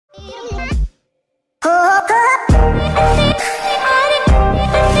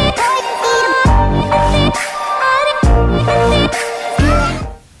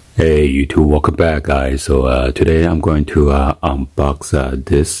Hey YouTube, welcome back guys. So today I'm going to unbox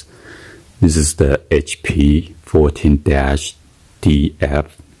this. This is the HP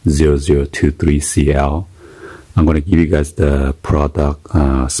 14-DF0023CL. I'm going to give you guys the product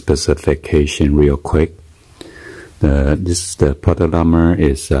specification real quick. The product number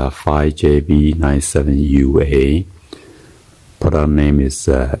is 5JB97UA. Product name is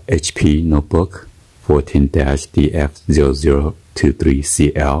HP Notebook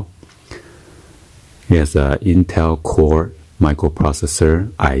 14-DF0023CL. It has an Intel Core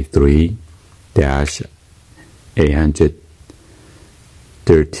microprocessor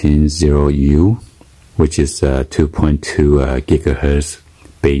i3-813U, which is 2.2 gigahertz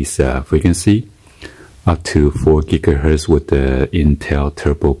base frequency, up to 4 gigahertz with the Intel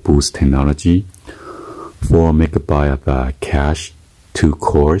Turbo Boost technology, 4 megabyte of cache, 2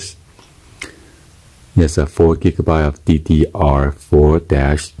 cores. There's a 4 gigabyte of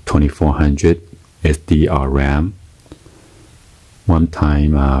DDR4-2400 SDR RAM, one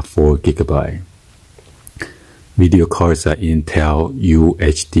time 4 gigabyte. Video cards are Intel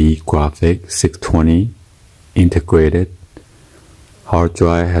UHD graphic 620 integrated. Hard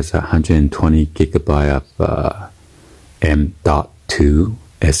drive has 120 gigabyte of M.2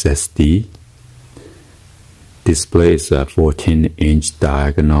 SSD. Display is a 14-inch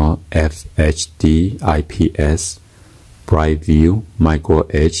diagonal FHD IPS bright view micro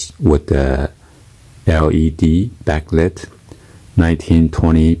edge with the LED backlit,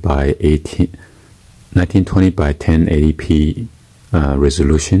 1920 by 1080p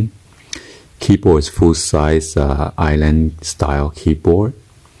resolution. Keyboard is full size island style keyboard.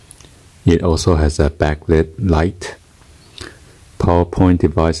 It also has a backlit light. PowerPoint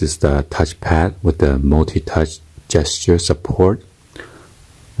device is the touchpad with the multi-touch gesture support.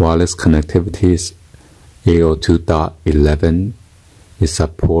 Wireless connectivity is 802.11. It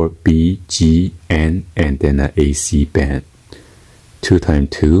supports B, G, N, and then an AC band.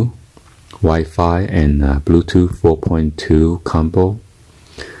 2x2. Wi-Fi and Bluetooth 4.2 combo.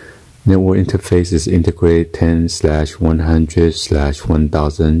 Network interface is integrated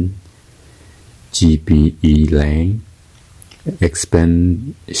 10/100/1000 GBE LAN.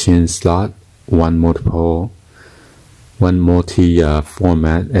 Expansion slot, one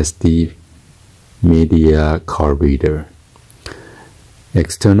multi-format SD media card reader.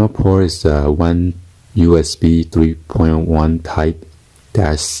 External port is one USB 3.1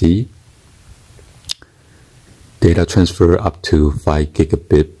 Type-C. Data transfer up to 5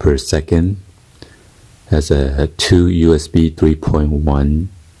 gigabit per second. Has a 2 USB 3.1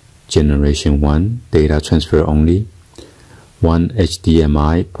 generation 1 data transfer only. 1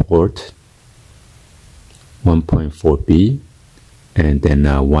 HDMI port, 1.4B, and then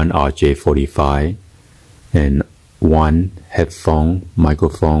 1 RJ45, and 1 headphone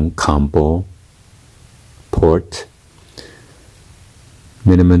microphone combo port.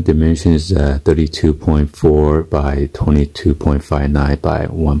 Minimum dimension is 32.4 by 22.59 by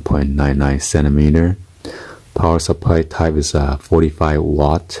 1.99 centimeter. Power supply type is 45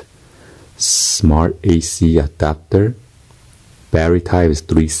 watt smart AC adapter. Battery type is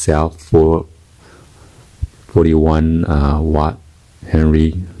 3 cell 41 watt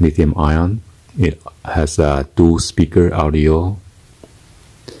Henry lithium ion. It has a dual speaker audio.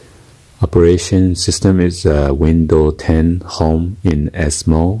 Operation system is Windows 10 Home in S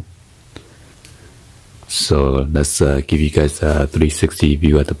mode. So let's give you guys a 360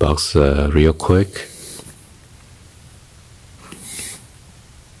 view at the box real quick.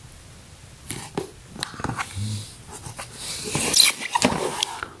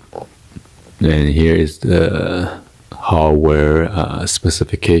 And here is the hardware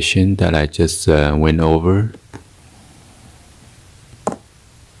specification that I just went over.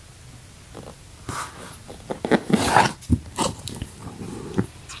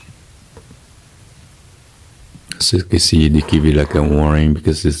 So you can see they give you like a warning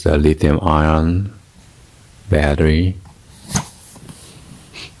because it's a lithium ion battery.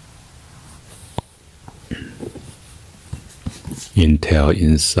 Intel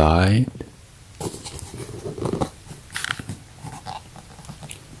inside.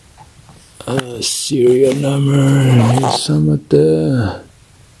 Serial number. Here's some of the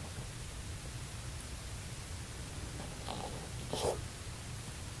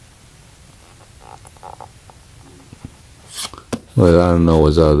well, I don't know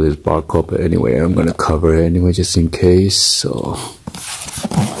what's out of this barcode, but anyway, I'm gonna cover it anyway just in case. So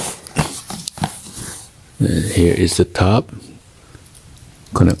and here is the top. I'm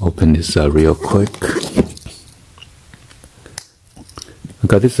gonna open this real quick. I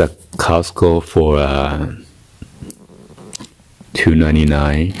got this at Costco for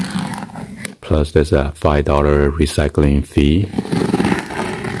 $2.99. plus there's a $5 recycling fee.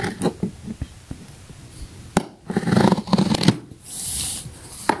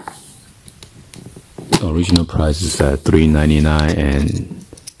 Original price is $3.99 and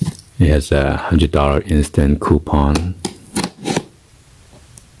it has a $100 instant coupon.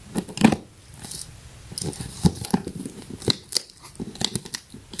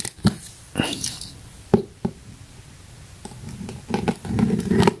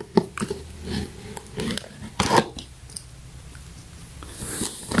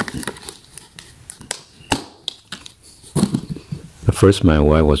 At first my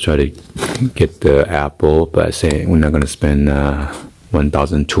wife was trying to get the Apple, but I say we're not going to spend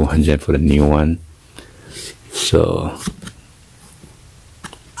 $1,200 for the new one. So,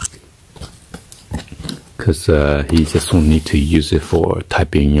 because he just won't need to use it for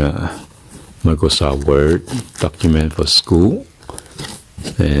typing Microsoft Word document for school,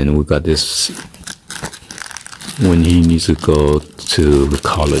 and we got this when he needs to go to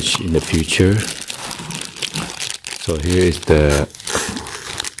college in the future. So here is the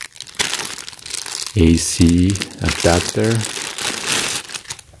AC adapter.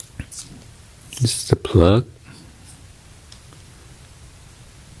 This is the plug.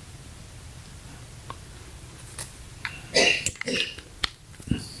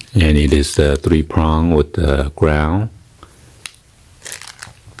 And it is a 3-prong with the ground.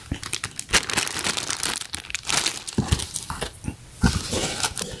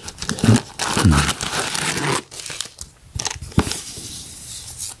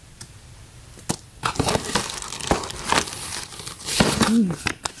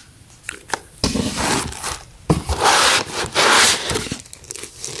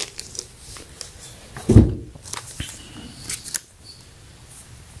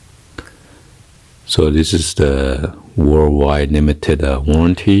 So this is the worldwide limited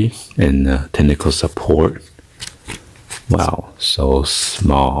warranty and technical support. Wow, so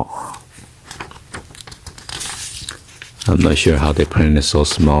small. I'm not sure how they print it so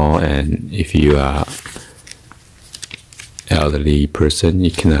small, and if you are elderly person,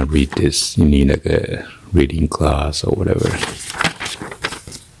 you cannot read this. You need like a reading glass or whatever.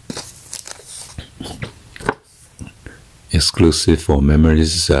 Exclusive for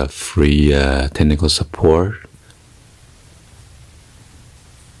members, free technical support.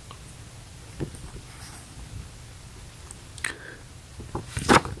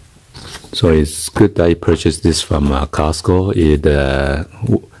 So it's good that you purchase this from Costco. It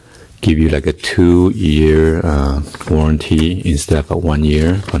give you like a 2-year warranty instead of a 1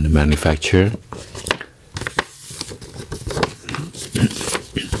 year from the manufacturer.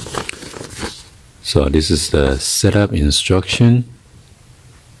 So this is the setup instruction.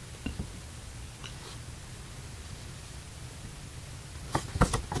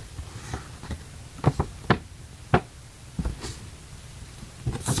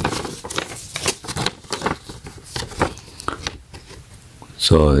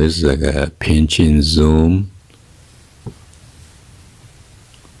 So this is like a pinch and zoom,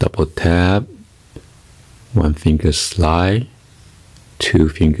 double tap, 1-finger slide,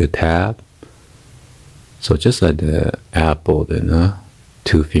 2-finger tap. So just like the Apple, then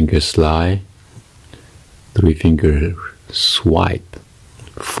 2-finger slide, 3-finger swipe,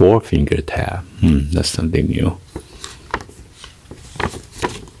 4-finger tap. That's something new.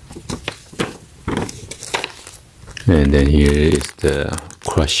 And then here is the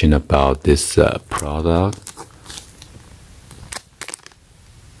question about this product.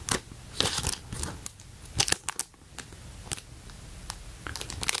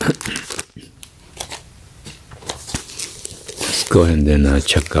 Go ahead and then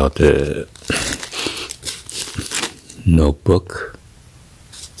check out the notebook.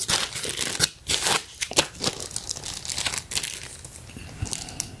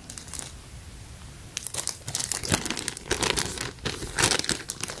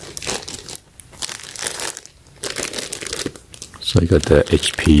 So you got the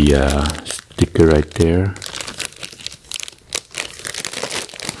HP sticker right there.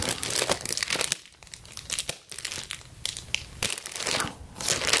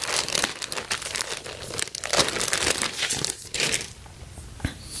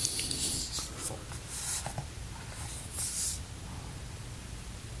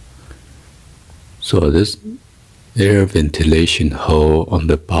 So this air ventilation hole on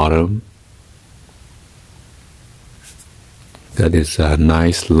the bottom, that is a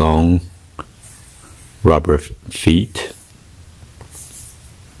nice long rubber feet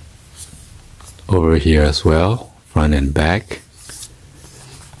over here as well, front and back.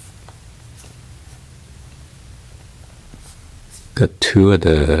 Got 2 of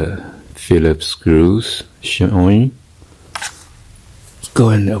the Phillips screws showing. Let's go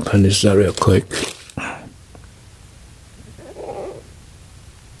ahead and open this up real quick.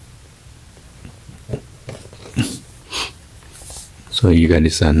 So you got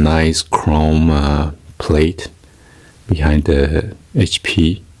this nice chrome plate behind the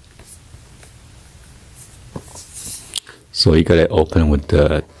HP. So you gotta open with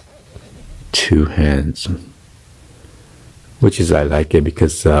the two hands, which is I like it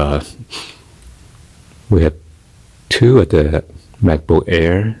because we have two of the MacBook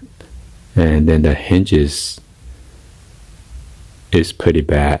Air, and then the hinges is pretty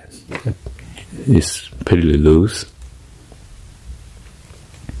bad. It's pretty loose.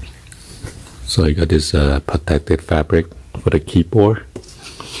 So you got this protected fabric for the keyboard.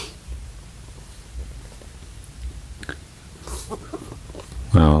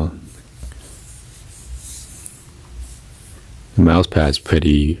 Well, the mouse pad is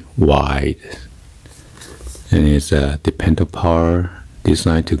pretty wide, and it's a dependable power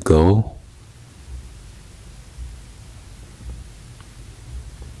designed to go.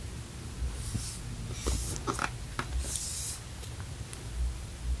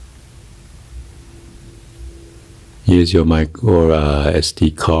 Here's your micro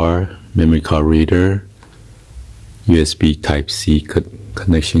SD card, memory card reader, USB Type-C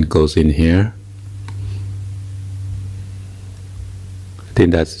connection goes in here. I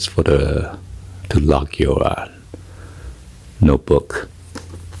think that's for to lock your notebook.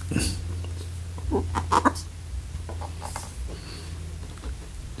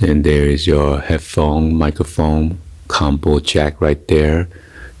 Then there is your headphone, microphone combo jack right there.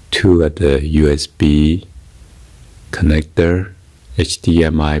 Two at the USB connector,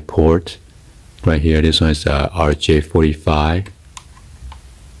 HDMI port right here. This one is RJ45.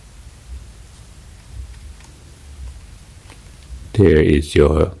 There is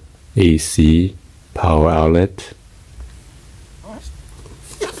your AC power outlet. Let's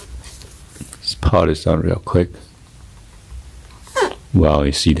power this on real quick. Well,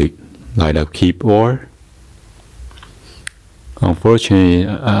 you see the light up keyboard. Unfortunately,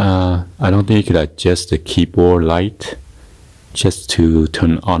 I don't think you could adjust the keyboard light just to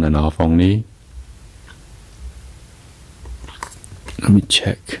turn on and off only. Let me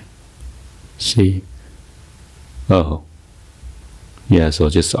check. See? Oh. Yeah, so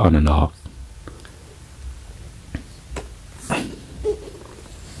just on and off.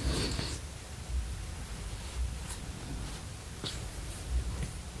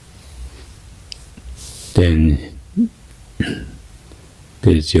 Then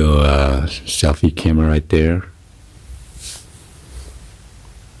there's your selfie camera right there.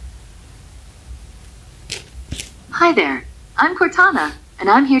 Hi there, I'm Cortana, and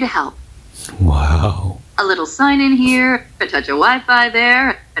I'm here to help. Wow. A little sign in here, a touch of Wi-Fi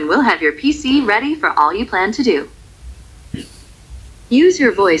there, and we'll have your PC ready for all you plan to do. Use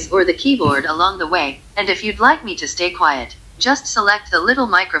your voice or the keyboard along the way, and if you'd like me to stay quiet, just select the little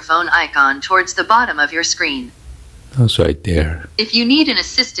microphone icon towards the bottom of your screen. That's right there. If you need an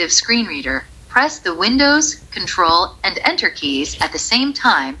assistive screen reader, press the Windows, Control, and Enter keys at the same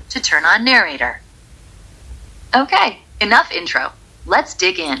time to turn on narrator. Okay, enough intro. Let's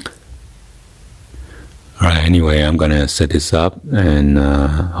dig in. Alright, anyway, I'm gonna set this up and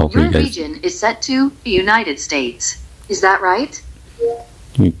hopefully Your you guys... region is set to the United States. Is that right?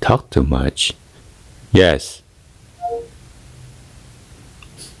 You talk too much. Yes.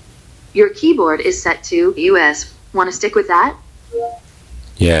 Your keyboard is set to US. Want to stick with that?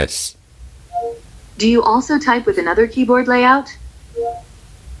 Yes. Do you also type with another keyboard layout?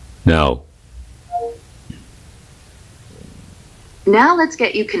 No. Now let's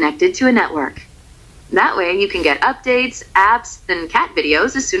get you connected to a network. That way you can get updates, apps, and cat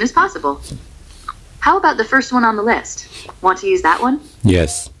videos as soon as possible. How about the first one on the list? Want to use that one?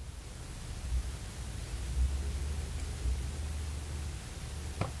 Yes.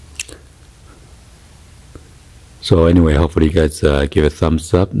 So anyway, hopefully you guys give a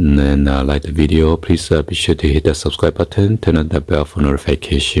thumbs up and then like the video. Please be sure to hit the subscribe button, turn on the bell for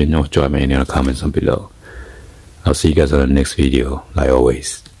notification, or drop me any other comments on below. I'll see you guys on the next video, like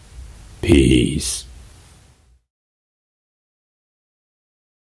always. Peace.